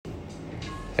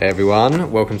Hey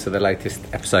everyone, welcome to the latest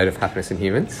episode of Happiness in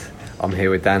Humans. I'm here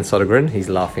with Dan Sodergren. He's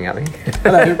laughing at me.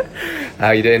 Hello. How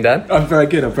are you doing, Dan? I'm very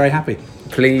good. I'm very happy.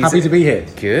 Please. Happy to be here.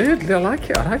 Good. I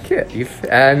like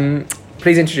it.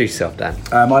 Please introduce yourself, Dan.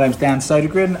 My name's Dan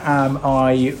Sodergren.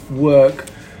 I work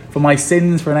for my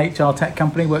sins for an HR tech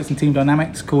company. Works in team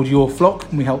dynamics called Your Flock,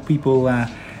 and we help people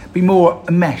be more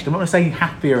enmeshed. I'm not going to say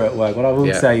happier at work. What I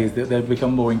will say is that they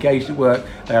become more engaged at work.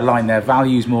 They align their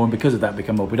values more, and because of that,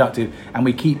 become more productive. And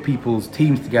we keep people's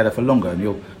teams together for longer. And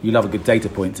you love a good data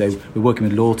point. So we're working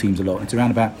with law teams a lot. It's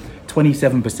around about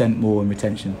 27% more in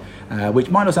retention, which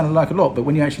might not sound like a lot, but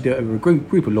when you actually do it over a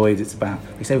group of lawyers,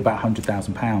 they save about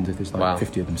 £100,000 if there's like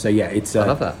 50 of them. So yeah, it's I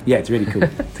love that. Yeah, it's really cool.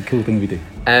 It's a cool thing we do.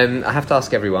 I have to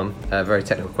ask everyone a very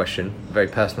technical question, a very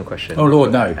personal question. Oh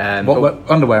Lord, no! What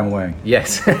underwear am I wearing?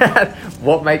 Yes.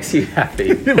 What makes you happy?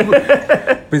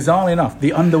 Bizarrely enough,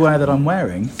 the underwear that I'm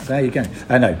wearing. There you go.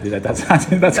 No, that's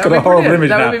got a brilliant. horrible image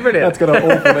That now. would be brilliant. That's got an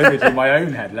awful image in my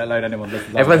own head, let alone anyone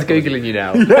listening. Everyone's googling you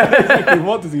now. Yeah,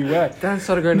 what does he wear? Dan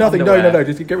Sodergren. Nothing. Underwear. No.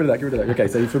 Just get rid of that. Okay,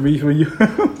 so from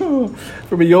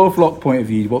a Your Flock point of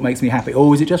view, what makes me happy,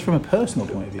 or is it just from a personal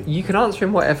point of view? You can answer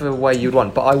in whatever way you'd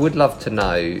want, but I would love to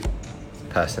know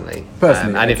personally.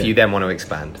 And okay. if you then want to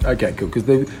expand. Okay, cool. Because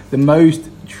the most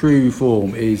true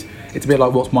form is, it's a bit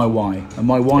like, what's my why? And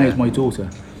my why is my daughter.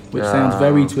 Which sounds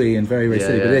very twee and very, very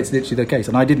silly, but it's literally the case.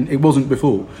 And it wasn't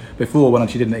before. Before, when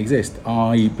she didn't exist,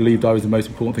 I believed I was the most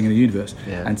important thing in the universe.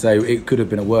 Yeah. And so it could have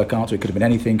been a work answer, it could have been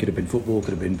anything, could have been football,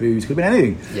 could have been booze, could have been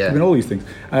anything. Yeah. Could have been all these things.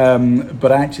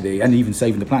 But actually, and even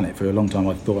saving the planet, for a long time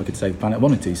I thought I could save the planet, I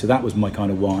wanted to. So that was my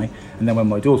kind of why. And then when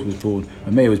my daughter was born,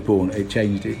 when Mia was born, it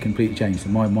completely changed. So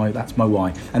that's my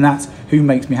why. And that's who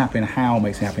makes me happy and how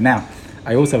makes me happy. Now,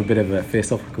 I also have a bit of a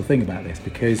philosophical thing about this,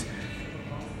 because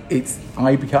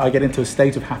I get into a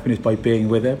state of happiness by being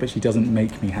with her, but she doesn't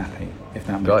make me happy, if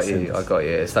that makes sense. I got you.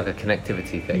 It's like a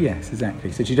connectivity thing. Yes,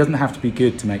 exactly. So she doesn't have to be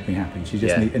good to make me happy. She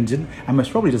just and most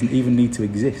probably doesn't even need to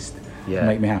exist to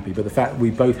make me happy. But the fact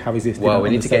we both have existed. Well, we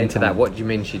need to get into that. What do you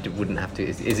mean she wouldn't have to?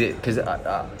 Is it because?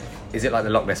 Is it like the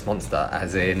Loch Ness Monster,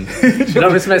 as in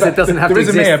Loch Ness Monster doesn't have to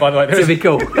exist Mia, by the way. to be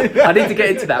cool? I need to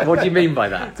get into that. What do you mean by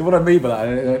that? So what I mean by that,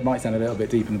 and it might sound a little bit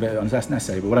deep and a bit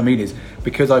unnecessary, but what I mean is,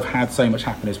 because I've had so much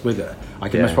happiness with her, I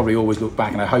can most probably always look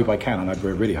back, and I hope I can, and I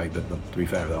really hope that, to be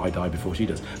fair, that I die before she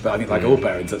does. But I think, like all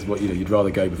parents, that's what you'd rather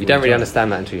go before. You don't really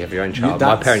understand that until you have your own child.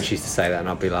 My parents used to say that, and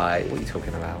I'd be like, "What are you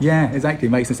talking about?" Yeah, exactly.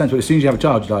 It makes no sense. But as soon as you have a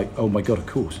child, you're like, "Oh my god, of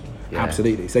course,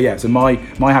 absolutely." So my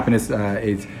happiness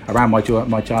is around my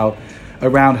child,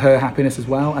 around her happiness as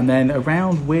well, and then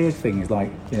around weird things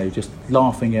like, just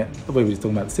laughing at, we were just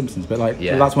talking about The Simpsons, but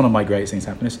that's one of my greatest things,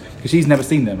 happiness, because she's never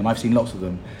seen them and I've seen lots of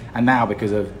them, and now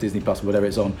because of Disney Plus or whatever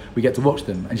it's on, we get to watch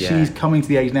them, and she's coming to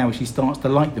the age now where she starts to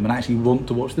like them and actually want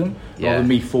to watch them rather than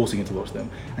me forcing her to watch them.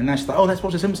 And now she's like, oh, let's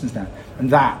watch The Simpsons now, and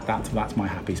that's my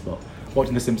happy spot,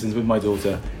 watching The Simpsons with my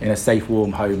daughter in a safe,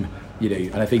 warm home.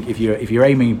 And I think if you're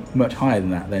aiming much higher than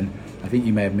that, then I think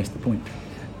you may have missed the point.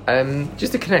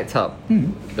 Just to connect up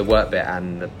the work bit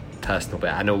and the personal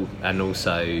bit, and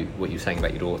also what you're saying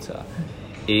about your daughter,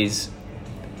 is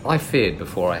I feared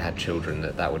before I had children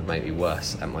that would make me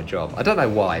worse at my job. I don't know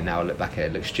why. Now I look back at it,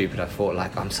 it looks stupid. I thought,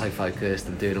 like, I'm so focused,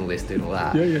 I'm doing all this, doing all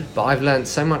that. Yeah. But I've learned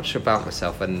so much about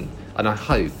myself, and I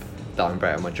hope that I'm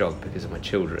better at my job because of my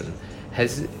children. I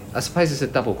suppose it's a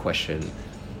double question.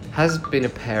 Has being a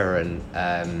parent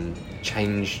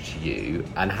changed you,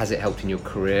 and has it helped in your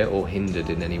career or hindered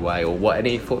in any way, or what?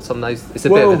 Any thoughts on those? It's a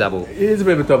bit of a double. It is a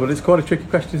bit of a double. It's quite a tricky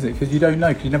question, isn't it? Because you don't know,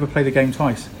 because you never play the game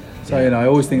twice. So I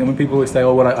always think that when people always say,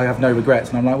 "Oh, well, I have no regrets,"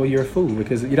 and I'm like, "Well, you're a fool,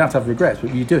 because you don't have to have regrets,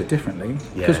 but you do it differently."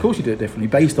 Because of course you do it differently,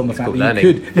 based on the fact that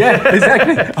you could. Yeah,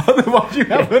 exactly. Otherwise, you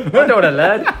haven't. I don't want to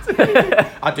learn.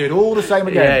 I do it all the same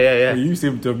again. Yeah. Well, you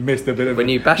seem to have missed a bit of. When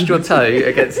you bashed your toe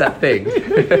against that thing,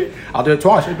 I'll do it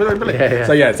twice.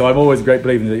 So I'm always a great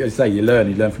believer that, as you say, you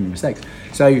learn from your mistakes.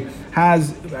 So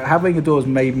having a daughter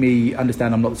made me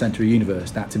understand I'm not the centre of the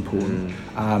universe. That's important.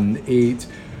 It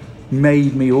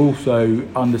made me also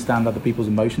understand other people's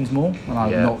emotions more, and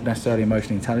I'm not necessarily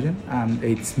emotionally intelligent.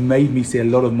 It's made me see a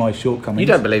lot of my shortcomings. You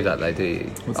don't believe that though, do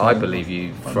you? I believe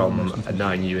you from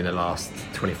knowing you in the last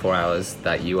 24 hours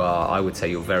that you are, I would say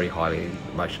you're very highly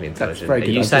emotionally intelligent. That's very good.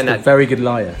 Are you saying that? A very good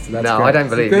liar. So that's no, great. I don't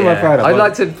believe it. I'd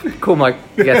like to call my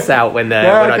guests out when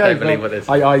I don't believe what this.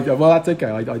 Well, that's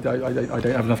okay. I don't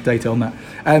have enough data on that.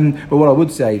 But what I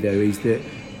would say though is that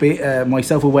my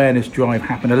self-awareness drive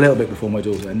happened a little bit before my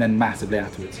daughter, and then massively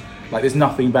afterwards. Like, there's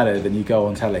nothing better than you go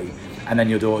on telly and then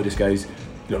your daughter just goes,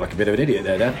 look like a bit of an idiot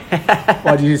there, Dan.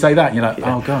 Why did you say that? And you're like,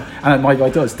 oh God. And my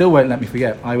daughter still won't let me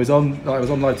forget. I was on live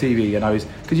TV, and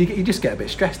because you just get a bit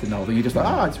stressed and all, and you're just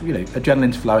like, it's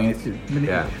adrenaline's flowing. It's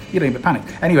you don't even panic.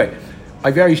 Anyway, I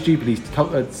very stupidly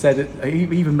said it. I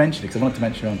even mentioned it because I wanted to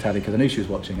mention her on telly because I knew she was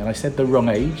watching, and I said the wrong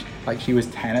age. Like she was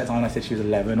 10 at the time. I said she was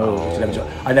 11 or 11.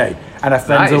 I know, and her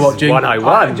friends are watching.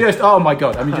 101. Oh my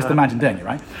God! I mean, just imagine doing it,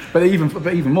 right? But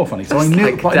even more funny. So I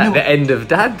knew the end of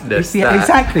dadness. Yeah,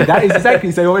 exactly. That is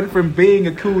exactly. So I went from being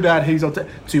a cool dad who's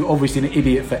to obviously an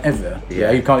idiot forever.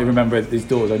 Yeah, you can't even remember his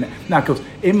daughters. Now, of course,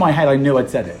 in my head, I knew I'd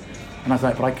said it, and I was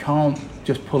like, but I can't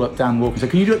just pull up Dan Walker. So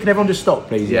can everyone just stop,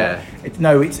 please? Yeah. It's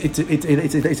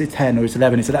a 10 or it's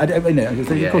 11. It's 11.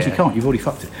 Of course you can't. You've already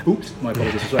fucked it. Oops, my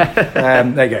apologies as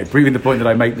well. There you go. Proving the point that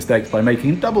I make mistakes by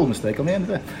making a double mistake on the end of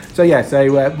it. So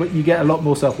but you get a lot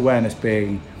more self-awareness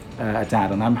being a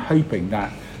dad, and I'm hoping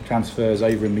that transfers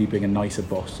over in me being a nicer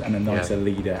boss and a nicer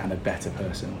leader and a better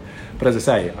person. But as I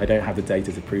say, I don't have the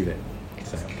data to prove it,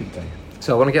 so I couldn't tell you.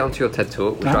 So I want to get onto your TED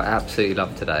Talk, which I absolutely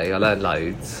loved today. I learned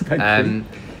loads.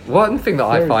 One thing that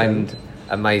I find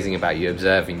amazing about you,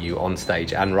 observing you on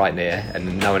stage and right near,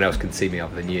 and no one else can see me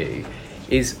other than you,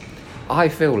 is I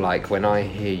feel like when I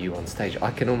hear you on stage,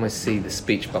 I can almost see the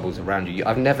speech bubbles around you.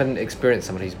 I've never experienced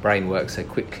someone whose brain works so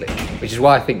quickly, which is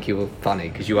why I think you're funny,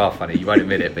 because you are funny. You won't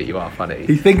admit it, but you are funny.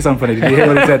 He thinks I'm funny. Did you hear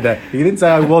what he said there? He didn't say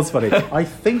I was funny. I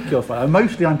think you're funny.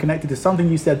 Emotionally, I'm connected to something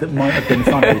you said that might have been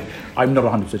funny. I'm not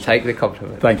 100% sure. Take the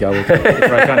compliment. Thank you. I will take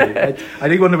it. I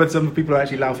do wonder whether some people are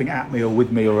actually laughing at me or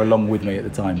with me or along with me at the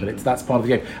time, but that's part of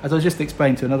the game. As I just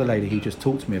explained to another lady who just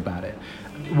talked to me about it,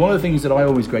 one of the things that I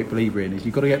always great believer in is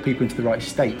you've got to get people into the right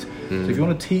state. So if you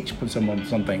want to teach someone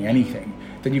something, anything,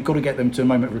 then you've got to get them to a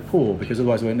moment of rapport, because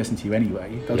otherwise they won't listen to you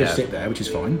anyway. They'll just sit there, which is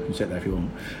fine. You can sit there if you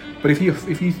want. But if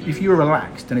you're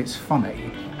relaxed and it's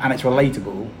funny and it's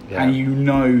relatable, and you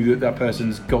know that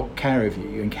person's got care of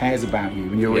you and cares about you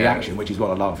and your reaction, which is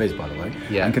what a laugh is, by the way,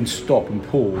 and can stop and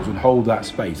pause and hold that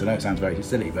space. I know it sounds very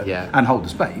silly, but and hold the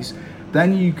space.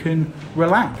 Then you can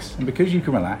relax, and because you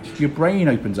can relax, your brain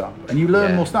opens up and you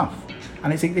learn more stuff.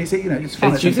 And it's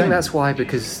fun. Do you think that's why?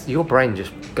 Because your brain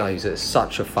just goes at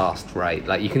such a fast rate.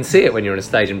 Like you can see it when you're on a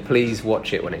stage, and please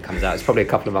watch it when it comes out. It's probably a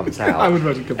couple of months out. I would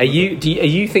imagine. Do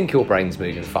you think your brain's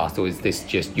moving fast, or is this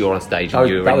just you're on stage and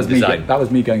you're in the zone? That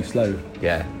was me going slow.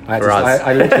 Yeah, I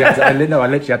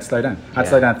literally had to slow down. I had to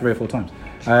slow down 3 or 4 times.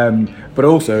 But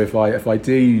also if I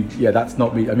do, that's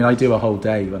not me. I mean, I do a whole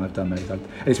day when I've done those.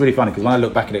 It's really funny because when I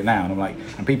look back at it now, and I'm like,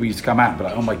 and people used to come out and be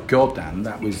like, oh my God, Dan,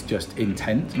 that was just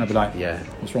intense. And I'd be like,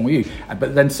 what's wrong with you?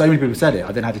 But then so many people said it,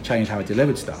 I then had to change how I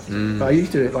delivered stuff. But I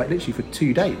used to do it like literally for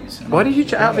 2 days. Why did you,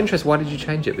 out of interest, why did you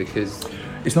change it? Because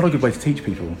it's not a good way to teach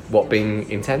people. What, being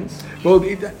intense? Well,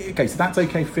 okay, so that's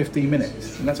okay for 15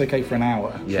 minutes, and that's okay for an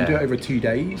hour. You can do it over 2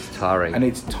 days. Tiring. And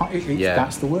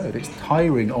that's the word. It's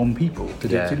tiring on people.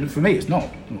 For me, it's not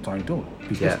tiring at all.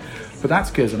 But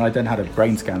that's because, and I then had a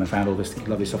brain scan and found all this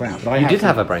lovely stuff out. But you did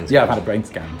have a brain scan? Yeah, I've had a brain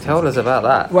scan. Tell us about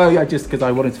that. Well, just because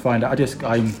I wanted to find out.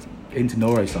 I'm into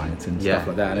neuroscience and stuff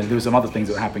like that, and there were some other things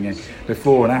that were happening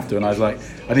before and after, and I was like,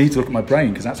 I need to look at my brain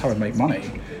because that's how I make money.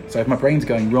 So if my brain's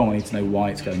going wrong, I need to know why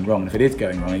it's going wrong, and if it is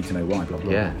going wrong, I need to know why. Blah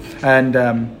blah. Blah. And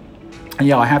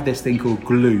I have this thing called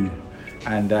glue,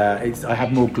 and I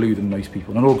have more glue than most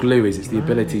people. And all glue is, it's the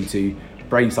ability to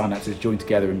brain synapses join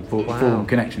together and form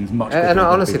connections much quicker. And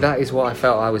honestly, that is what I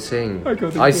felt I was seeing.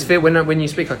 I feel when you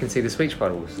speak, I can see the speech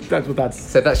bubbles.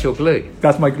 So that's your glue.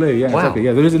 That's my glue. Yeah, exactly.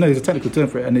 Yeah, there's a technical term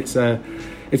for it, and it's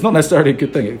not necessarily a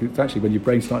good thing. It's actually when your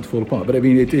brain's starting to fall apart. But I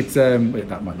mean, it's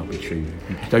that might not be true.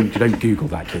 Don't Google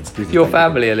that, kids. Your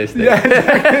family are listening.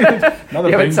 Yeah, you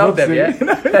haven't told them yet.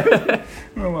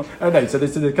 No. So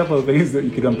there's a couple of things that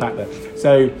you could unpack there.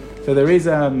 So there is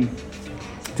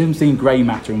difference between grey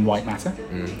matter and white matter,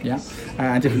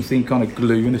 and difference between kind of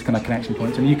glue and this kind of connection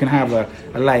points, and you can have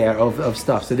a layer of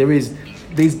stuff. So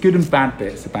there's good and bad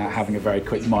bits about having a very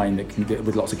quick mind that can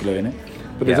with lots of glue in it,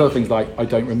 but there's other things like I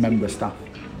don't remember stuff.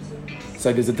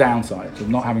 So there's a downside. So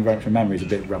not having very much memory is a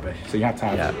bit rubbish. So you have to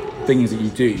have things that you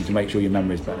do to make sure your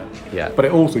memory is better. But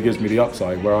it also gives me the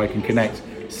upside where I can connect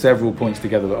several points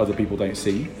together that other people don't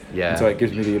see. And so it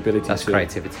gives me the ability That's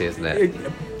creativity, isn't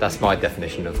it? That's my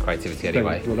definition of creativity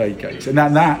anyway. Well, there you go. So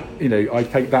that I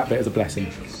take that bit as a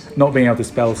blessing. Not being able to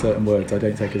spell certain words, I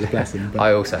don't take as a blessing. But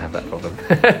I also have that problem.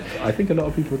 I think a lot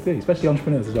of people do, especially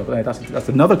entrepreneurs as well. But that's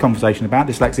another conversation about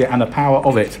dyslexia and the power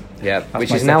of it.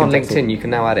 Which is now on LinkedIn. You can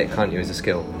now add it, can't you, as a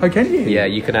skill? Oh, can you? Yeah,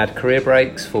 you can add career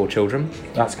breaks for children.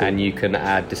 That's good. And you can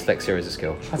add dyslexia as a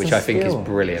skill, which I think is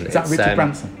brilliant. Is that Richard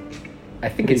Branson? I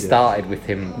think it started with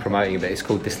him promoting it, but it's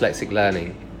called dyslexic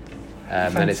learning.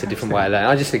 and it's a different way of learning.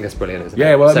 I just think that's brilliant, isn't it?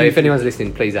 Yeah, well, so if anyone's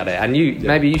listening, please add it. And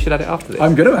maybe you should add it after this.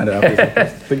 I'm going to add it after this. I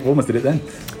think we almost did it then.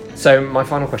 So my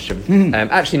final question.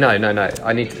 Actually, no.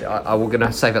 We're going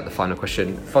to save up the final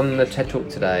question from the TED Talk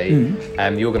today.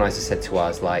 The organizer said to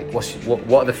us, like,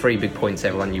 what are the 3 big points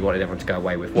you wanted everyone to go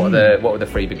away with? What were the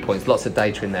 3 big points? Lots of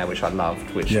data in there, which I loved,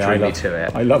 which drew me to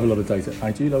it. I love a lot of data.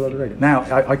 I do love a lot of data. Now,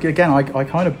 I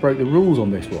kind of broke the rules on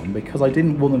this one because I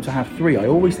didn't want them to have 3. I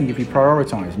always think if you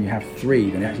prioritise and you have 3,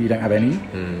 then actually you don't have any.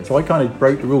 So I kind of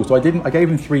broke the rules. So I gave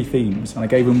them 3 themes and I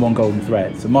gave them 1 golden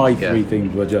thread. So my 3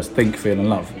 themes were just think, feel, and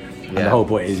love. And the whole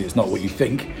point is, it's not what you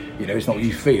think, it's not what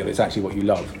you feel, it's actually what you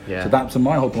love. So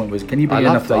my whole point was, can you bring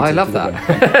enough data? I love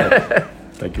that.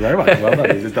 Thank you very much. Well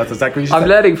done. That's exactly what you said. I'm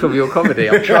learning from your comedy.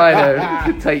 I'm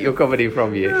trying to take your comedy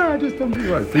from you. Yeah, I just don't think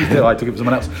right. Please do. I took it from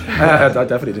someone else. I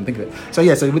definitely didn't think of it.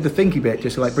 So with the thinky bit,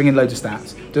 just like bring in loads of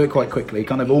stats, do it quite quickly,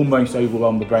 kind of almost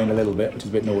overwhelm the brain a little bit, which is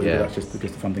a bit naughty, but that's just a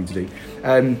fun thing to do.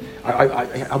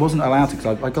 I wasn't allowed to,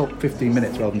 because I got 15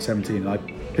 minutes rather than 17, and I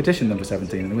petitioned them for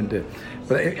 17 and they wouldn't do it.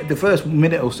 But the first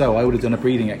minute or so I would have done a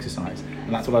breathing exercise,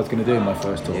 and that's what I was going to do in my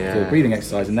first talk, do a breathing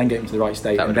exercise and then get into the right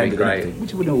state, and then do the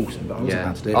which would have been awesome, but I wasn't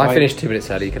allowed to do it. I finished 2 minutes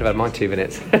early. You could have had mine 2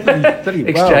 minutes.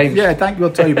 Exchange. Well, thank you,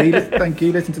 Toby. Thank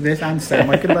you. Listen to this, and Sam.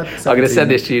 I could have had. I'm going to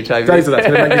send this to you, Toby. It's going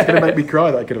to make me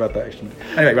cry that I could have had that extra.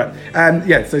 Anyway,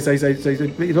 right. So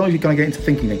as long as you kind of get into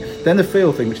thinking thing, then the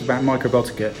feel thing, which is about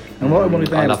microbiotica, and what I wanted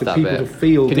there was for people to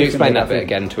feel. Can you explain that bit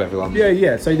again to everyone?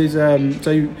 Yeah. So there's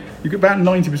you get about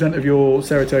 90% of your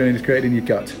serotonin is created in your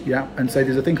gut, and so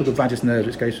there's a thing called the vagus nerve,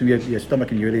 which goes from your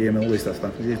stomach and your ileum and all this stuff.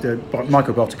 It's the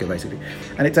microbiotica basically,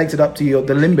 and it takes it up to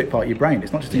the limbic part of your brain.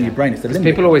 It's not just in your brain; it's the limbic.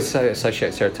 People always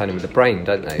associate serotonin with the brain,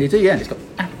 don't they? They do, yeah. And it's got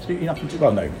absolutely nothing to do.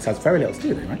 Well, no, it has very little to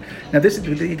do with it, right? Now,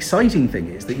 the exciting thing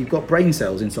is that you've got brain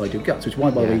cells inside your guts, which is why,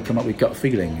 by the way, you come up with gut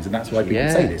feelings, and that's why people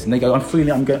say this. And they go,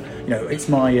 it's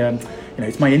my.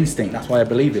 It's my instinct. That's why I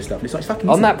believe this stuff. And it's like fucking.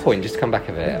 On that point, just to come back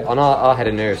of it, on our head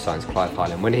of neuroscience, Clive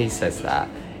Hyland, when he says that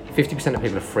 50% of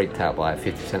people are freaked out by it,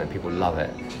 50% of people love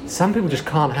it. Some people just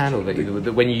can't handle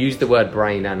that when you use the word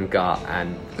brain and gut,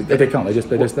 and they can't. They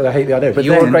hate the idea. But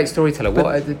you're a great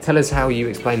storyteller. Tell us how you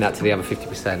explain that to the other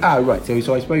 50%. Oh, right. So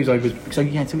I suppose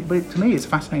but to me, it's a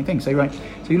fascinating thing. So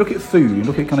you look at food, you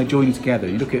look at kind of joining together,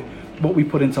 you look at what we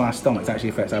put into our stomachs actually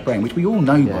affects our brain, which we all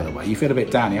know, by the way. You feel a bit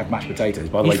down, you have mashed potatoes.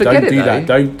 By the way, don't do that.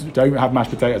 Don't have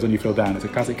mashed potatoes when you feel down. It's a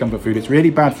classic comfort food. It's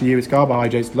really bad for you. It's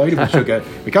carbohydrates, loaded with sugar.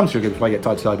 It becomes sugar before you get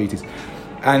type 2 diabetes.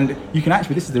 And you can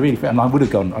actually, this is the really, and I would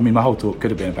have gone, my whole talk could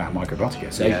have been about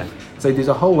microbiotica. So there's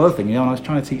a whole other thing, and I was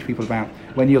trying to teach people about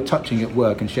when you're touching at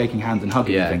work and shaking hands and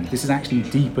hugging things, this is actually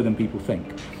deeper than people think.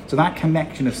 So that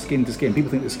connection of skin to skin,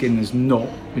 people think that skin is not,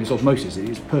 it's osmosis, it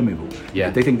is permeable.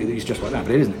 They think that it's just like that,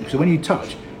 but it isn't. So when you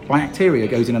touch, bacteria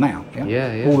goes in and out,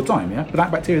 all the time, but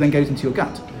that bacteria then goes into your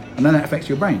gut, and then that affects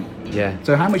your brain.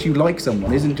 So how much you like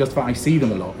someone isn't just that I see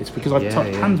them a lot, it's because I've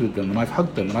touched hands with them, and I've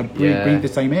hugged them, and I breathe the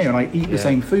same air, and I eat the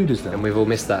same food as them. And we've all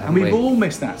missed that, we've all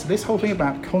missed that. So this whole thing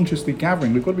about consciously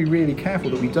gathering, we've got to be really careful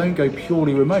that we don't go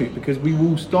purely remote, because we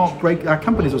will our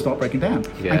companies will start breaking down.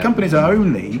 And companies are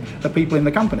only the people in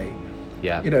the company.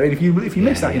 If you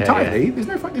miss that entirely, there's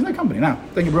no company. Now,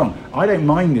 don't get me wrong, I don't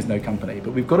mind there's no company,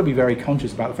 but we've got to be very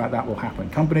conscious about the fact that will happen.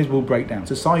 Companies will break down,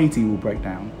 society will break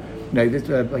down. I think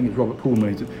it's Robert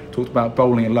Pullman who talked about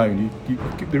bowling alone.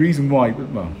 The reason why,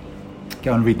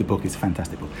 go and read the book, it's a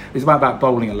fantastic book. It's about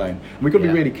bowling alone. And we've got to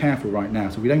be really careful right now,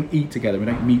 so we don't eat together, we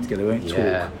don't meet together, we don't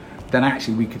talk. Then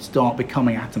actually we could start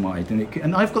becoming atomized,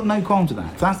 and I've got no qualms with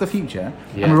that. If that's the future,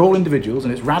 and we're all individuals,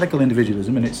 and it's radical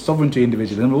individualism, and it's sovereignty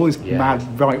individualism, and all this mad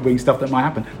right-wing stuff that might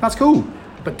happen, that's cool.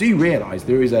 But do realise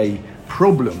there is a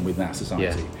problem with that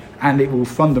society. And it will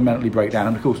fundamentally break down.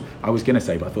 And of course, I was going to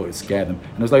say, but I thought it would scare them.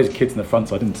 And there's loads of kids in the front,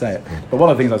 so I didn't say it. But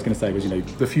one of the things I was going to say was,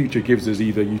 the future gives us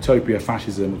either utopia,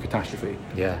 fascism, or catastrophe.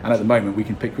 And at the moment, we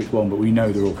can pick which one, but we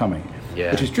know they're all coming.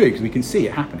 Which is true, because we can see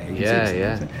it happening.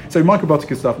 So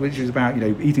microbiotica stuff, which is about,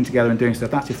 eating together and doing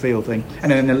stuff, that's your feel thing.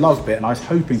 And then the love bit, and I was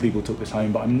hoping people took this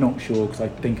home, but I'm not sure, because I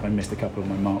think I missed a couple of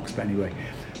my marks. But anyway,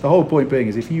 the whole point being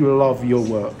is, if you love your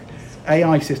work,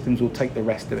 AI systems will take the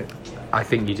rest of it. I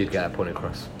think you did get that point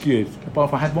across. Good. But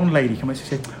if I had one lady come and she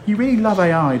said, "You really love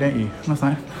AI, don't you?" And I was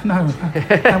like, "No,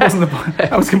 that wasn't the point.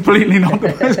 That was completely not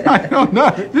the point." Oh,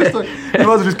 no. You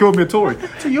might have just called me a Tory.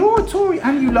 So you're a Tory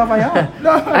and you love AI?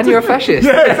 No. And you're a fascist.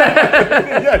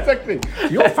 Yeah, exactly. So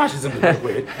your fascism is a bit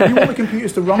weird. You want the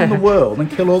computers to run the world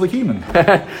and kill all the humans.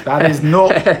 That is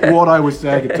not what I was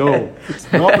saying at all.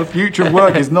 It's not the future of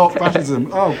work. It's not fascism.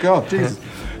 Oh, God, Jesus.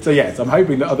 So yes, I'm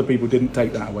hoping that other people didn't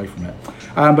take that away from it.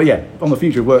 But on the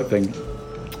future of work thing,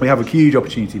 we have a huge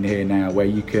opportunity in here now where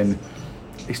you can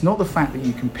it's not the fact that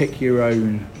you can pick your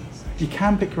own. You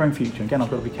can pick your own future. Again, I've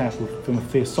got to be careful from a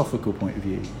philosophical point of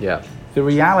view. Yeah. The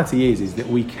reality is that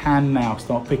we can now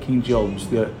start picking jobs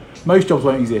that most jobs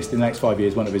won't exist in the next 5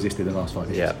 years, won't have existed in the last 5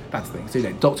 years. Yeah. That's the thing.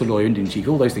 So, doctor, lawyer, Indian chief,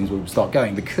 all those things will start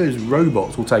going because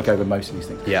robots will take over most of these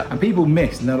things. Yeah. And people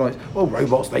miss, and they're like, oh,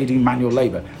 robots, they do manual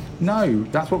labour. No,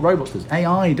 that's what robots does.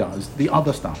 AI does the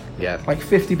other stuff. Yeah. Like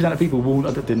 50% of people will,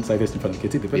 I didn't say this in front of the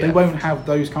kids either, but Yeah. they won't have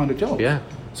those kind of jobs. Yeah.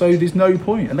 So there's no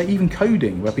point. And like even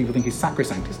coding, where people think is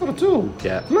sacrosanct, it's not at all.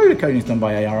 Yeah. A load of coding is done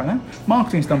by AI right now.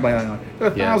 Marketing is done by AI. There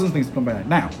are thousands of things done by AI.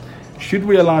 Now, should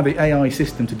we allow the AI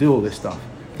system to do all this stuff?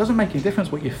 It doesn't make any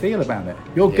difference what you feel about it.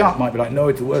 Your gut might be like, no,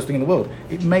 it's the worst thing in the world.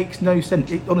 It makes no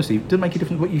sense. It honestly doesn't make a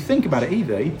difference what you think about it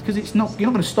either, because it's not. You're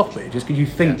not going to stop it just because you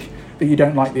think that you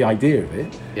don't like the idea of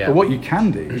it. Yeah. But what you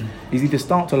can do is either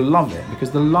start to love it,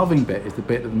 because the loving bit is the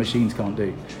bit that the machines can't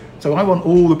do. So I want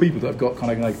all the people that have got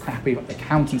kind of like crappy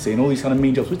accountancy and all these kind of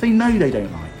mean jobs, which they know they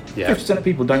don't like. Yeah. 50% of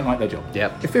people don't like their job.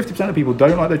 Yep. If 50% of people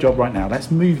don't like their job right now, let's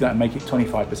move that and make it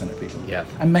 25% of people. Yep.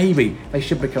 And maybe they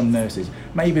should become nurses.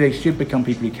 Maybe they should become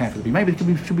people who care for the people. Maybe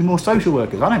they should be more social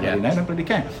workers. I don't really know. I don't really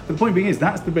care. But the point being is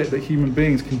that's the bit that human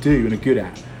beings can do and are good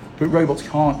at, but robots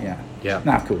can't yet. Yeah.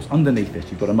 Now, of course, underneath this,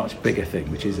 you've got a much bigger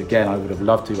thing, which is, again, I would have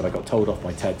loved to, but I got told off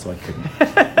by Ted, so I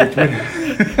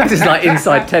couldn't. This is like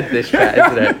inside Ted, this chat,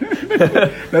 isn't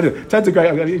it? No, Ted's a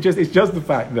great. It's just the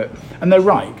fact that, and they're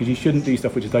right, because you shouldn't do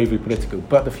stuff which is overly political.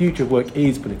 But the future of work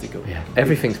is political. Yeah.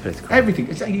 Everything's political. Everything.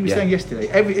 It's like you were saying yesterday.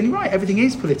 And you're right. Everything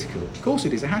is political. Of course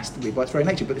it is. It has to be by its very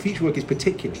nature. But the future of work is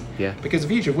particularly. Yeah. Because the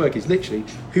future of work is literally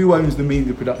who owns the means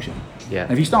of production. Yeah.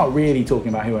 And if you start really talking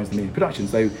about who owns the means of production,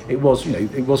 so it was,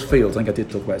 it was fields. I think I did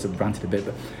talk about it. So I ranted a bit,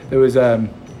 but there was.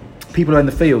 People who own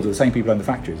the fields are the same people who own the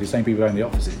factories, the same people who own the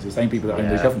offices, the same people that own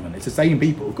the government. It's the same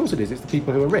people. Of course it is. It's the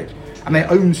people who are rich. And they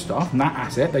own stuff, and that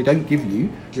asset they don't give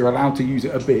you. You're allowed to use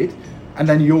it a bit. And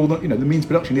then you're the means of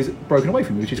production is broken away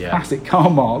from you, which is classic Karl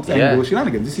Marx, Engels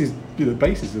shenanigans. This is the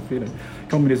basis of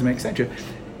communism, etc.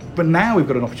 But now we've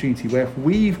got an opportunity where if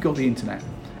we've got the internet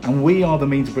and we are the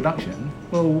means of production,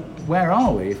 well, where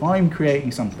are we? If I'm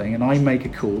creating something and I make a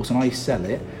course and I sell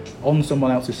it on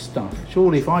someone else's stuff,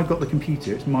 surely if I've got the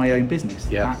computer, it's my own business.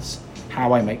 That's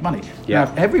how I make money. Now,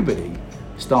 if everybody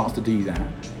starts to do that,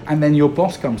 and then your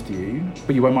boss comes to you,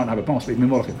 but you might not have a boss, but you're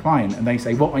more like a client, and they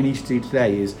say, what I need you to do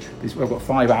today is this, I've got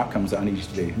 5 outcomes that I need you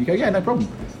to do. And you go, yeah, no problem.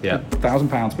 Yeah.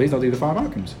 £1,000 please, I'll do the 5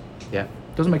 outcomes. Yeah.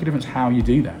 Doesn't make a difference how you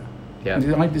do that. Yeah. And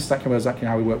this is exactly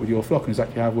how we work with Your Flock, and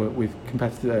exactly how we work with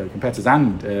competitors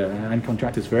and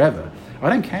contractors forever. I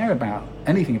don't care about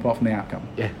anything apart from the outcome.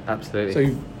 Yeah, absolutely.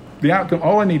 So the outcome,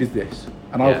 all I need is this,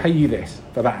 and I'll pay you this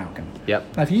for that outcome.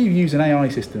 Yep. Now, if you use an AI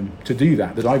system to do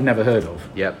that I've never heard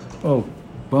of,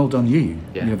 well done you.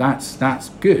 Yeah. That's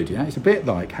good. Yeah, it's a bit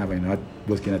like having. I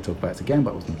was going to talk about it again,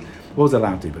 but was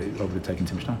allowed to, but it would have taken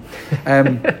too much time.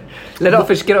 Get off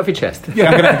your chest.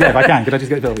 Yeah, I'm gonna, if I can. Could I just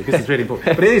get it over? Because it's really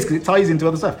important. But it is, because it ties into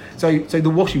other stuff. So the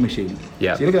washing machine.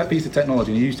 Yeah. So you look at that piece of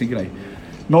technology, and you used to,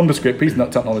 nondescript piece of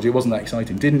that technology. It wasn't that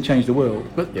exciting. Didn't change the world.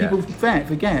 But people forget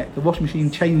the washing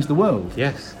machine changed the world.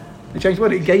 Yes. It changed the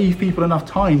world. It gave people enough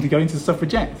time to go into the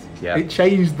suffragettes. Yeah. It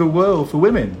changed the world for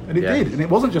women, and it Yeah. did. And it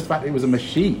wasn't just the fact that it was a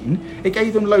machine. It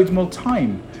gave them loads more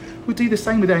time. We'll do the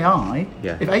same with AI.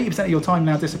 Yeah. If 80% of your time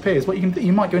now disappears, what you can do,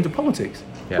 you might go into politics.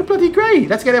 Yeah. Well, bloody great.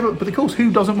 Let's get everyone. But of course, who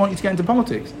doesn't want you to get into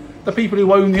politics? The people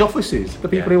who own the offices, the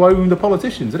people who own the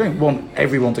politicians. They don't want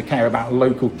everyone to care about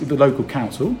the local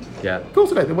council. Yeah. Of course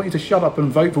they don't. They want you to shut up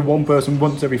and vote for one person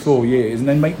once every 4 years and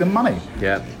then make them money.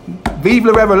 Yeah. Vive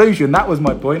la revolution. That was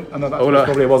my point. I know that's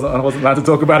probably I wasn't allowed to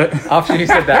talk about it. After you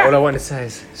said that, all I want to say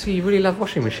is, so you really love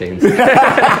washing machines?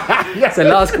 So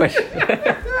last question.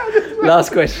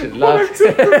 Last question.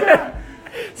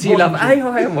 So you love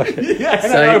AI and washing machines?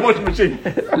 Yeah, washing machine.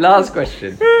 Last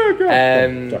question.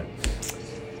 Oh, God.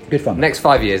 Good fun. Next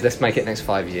 5 years. Let's make it next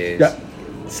 5 years. Yeah.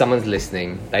 Someone's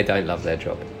listening. They don't love their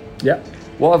job. Yeah.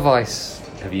 What advice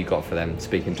have you got for them,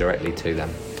 speaking directly to them?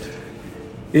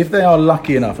 If they are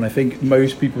lucky enough, and I think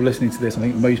most people listening to this, I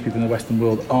think most people in the Western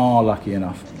world are lucky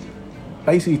enough,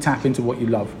 basically tap into what you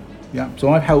love. Yeah.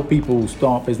 So I've helped people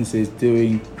start businesses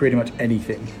doing pretty much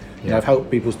anything. I've helped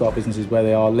people start businesses where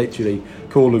they are literally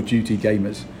Call of Duty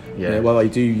gamers. Where they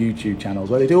do YouTube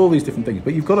channels, where they do all these different things.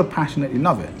 But you've got to passionately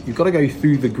love it. You've got to go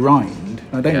through the grind.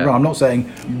 Now, don't get me wrong, I'm not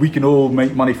saying we can all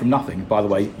make money from nothing. By the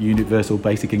way, universal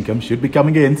basic income should be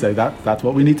coming in, so that's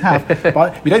what we need to have.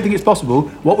 But if you don't think it's possible,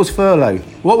 what was furlough?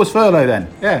 What was furlough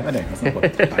then? Yeah, anyway, that's not what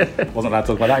I wasn't allowed to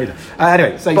talk about that either.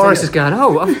 Anyway, so Boris is going,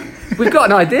 we've got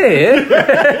an idea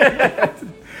here.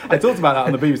 I talked about that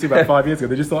on the BBC about 5 years ago.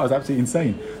 They just thought I was absolutely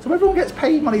insane. So everyone gets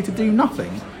paid money to do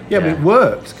nothing. Yeah, but it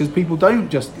works because people don't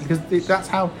just because that's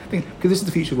how because this is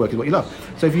the future of work is what you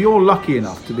love. So if you're lucky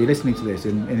enough to be listening to this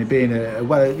and being a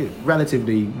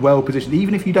relatively well positioned,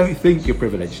 even if you don't think you're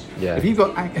privileged, if you've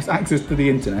got access to the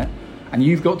internet and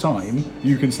you've got time,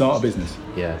 you can start a business.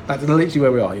 Yeah, that's literally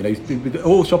where we are. You know, with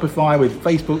all Shopify, with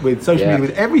Facebook, with social media,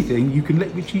 with everything you can,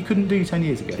 which you couldn't do 10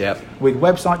 years ago. Yeah. With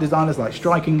website designers like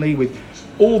Strikingly, with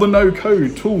all the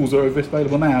no-code tools that are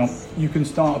available now, you can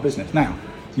start a business. Now,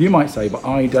 you might say, but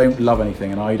I don't love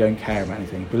anything and I don't care about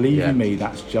anything. Believe you me,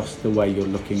 that's just the way you're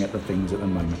looking at the things at the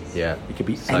moment. Yeah, it could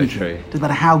be so anything. true. Doesn't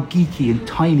matter how geeky and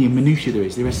tiny and minutiae there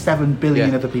is. There are 7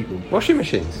 billion other people. Washing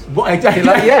machines. What exactly?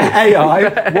 Like,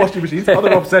 AI, washing machines,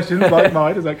 other obsessions like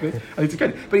mine, exactly. And it's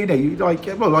okay. But you know, you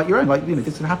like your own, like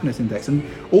this is a happiness index and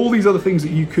all these other things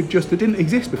that you could that didn't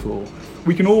exist before.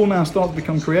 We can all now start to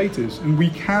become creators, and we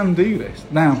can do this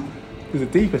now. There's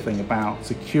a deeper thing about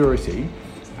security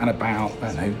and about,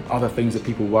 I don't know, other things that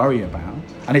people worry about.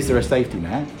 And is there a safety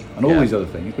net? And all these other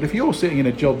things. But if you're sitting in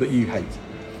a job that you hate,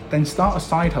 then start a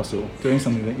side hustle doing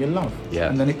something that you love. Yeah.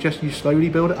 And then you slowly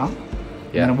build it up. Yeah.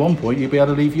 And then at one point, you'll be able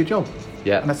to leave your job.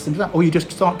 Yeah. And that's simple as that. Or you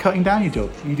just start cutting down your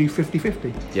job. You do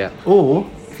 50-50. Yeah. Or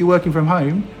if you're working from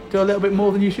home, do a little bit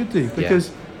more than you should do.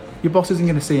 Because your boss isn't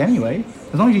going to see anyway.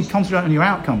 As long as you concentrate on your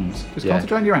outcomes,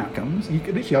 concentrate on your outcomes. You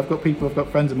can, literally, I've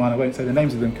got friends of mine. I won't say the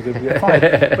names of them because they're fine.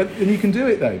 But then you can do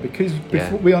it though, because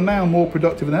we are now more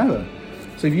productive than ever.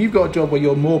 So if you've got a job where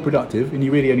you're more productive and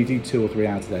you really only do 2 or 3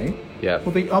 hours a day,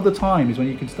 well, the other time is when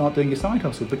you can start doing your side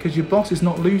hustle because your boss is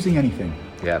not losing anything.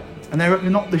 Yeah. And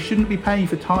they shouldn't be paying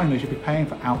for time. They should be paying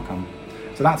for outcome.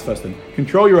 So that's the first thing.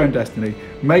 Control your own destiny.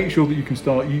 Make sure that you can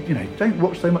start. You know, don't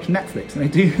watch so much Netflix.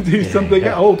 And do something.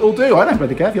 Yeah. Or do. I don't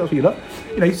really care if that's what you love.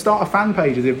 You know, start a fan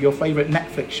page of your favourite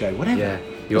Netflix show, whatever. Yeah.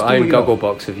 Your own Google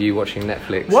box of you watching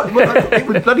Netflix. It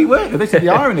would bloody work. This is the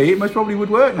irony. It most probably would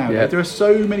work now. Yeah. There are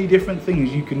so many different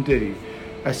things you can do.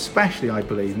 Especially, I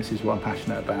believe, and this is what I'm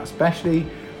passionate about. Especially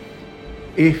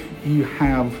if you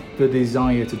have the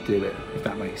desire to do it, if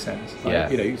that makes sense.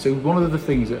 Like, you know, so one of the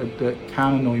things that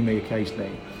can annoy me occasionally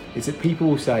is that people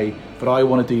will say, but I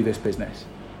want to do this business.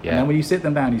 Yeah. And then when you sit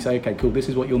them down, you say, okay, cool, this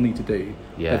is what you'll need to do.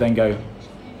 Yeah. They then go,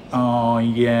 oh,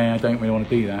 yeah, I don't really want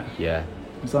to do that. Yeah.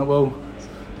 It's like, well,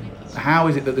 how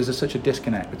is it that there's such a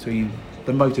disconnect between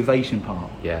the motivation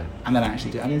part and then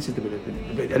actually do it? I mean, this is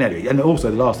anyway, and also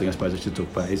the last thing I suppose I should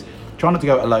talk about is try not to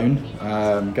go it alone.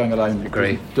 Going alone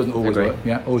doesn't always work.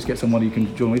 Yeah, always get someone you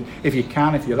can join with. If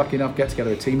you're lucky enough, get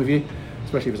together a team of you,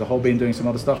 especially if it's a hobby and doing some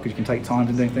other stuff, because you can take time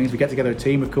and doing things. We get together a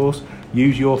team, of course.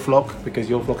 Use Your Flock, because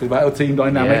Your Flock is about our team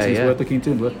dynamics. It's worth looking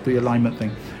into, worth the alignment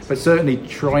thing. But certainly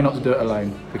try not to do it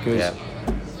alone, because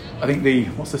I think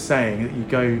what's the saying? That you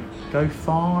go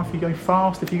far if you go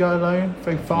fast, if you go alone,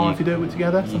 go far if you do it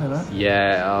together, something like that.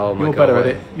 Yeah, oh my God. You're better at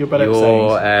it. You're better at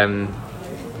sayings.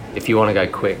 If you want to go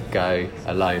quick, go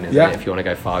alone, isn't it? If you want to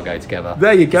go far, go together.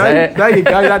 There you go. There you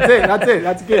go. That's it.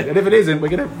 That's good. And if it isn't, we'll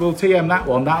TM that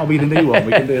one. That'll be the new one.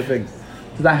 We can do a thing.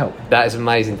 Does that help? That is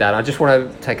amazing, Dan. I just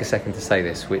want to take a second to say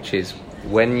this, which is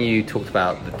when you talked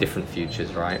about the different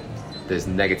futures, right? There's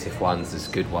negative ones, there's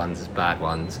good ones, there's bad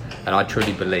ones. And I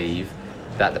truly believe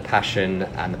that the passion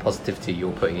and the positivity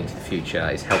you're putting into the future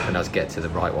is helping us get to the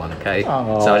right one, okay?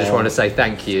 Aww. So I just want to say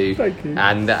thank you. Thank you.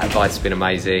 And that advice has been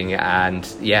amazing. And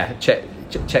yeah, check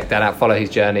that out, follow his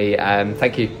journey.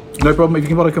 Thank you. No problem. If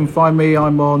you want to come find me,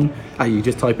 I'm on, you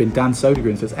just type in Dan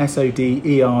Sodergren, so it's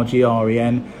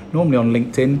SODERGREN, normally on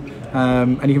LinkedIn.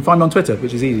 And you can find me on Twitter,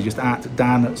 which is easy, just at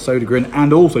Dan Sodergren.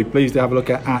 And also, please do have a look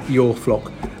at Your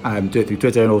Flock. Do it through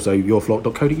Twitter and also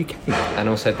yourflock.co.uk. And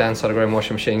also Dan Sodergren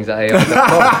washing machines at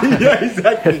AI.com. Yeah,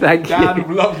 exactly. Thank you.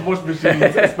 Dan loves washing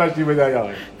machines, especially with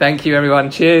AI. Thank you, everyone.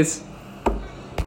 Cheers.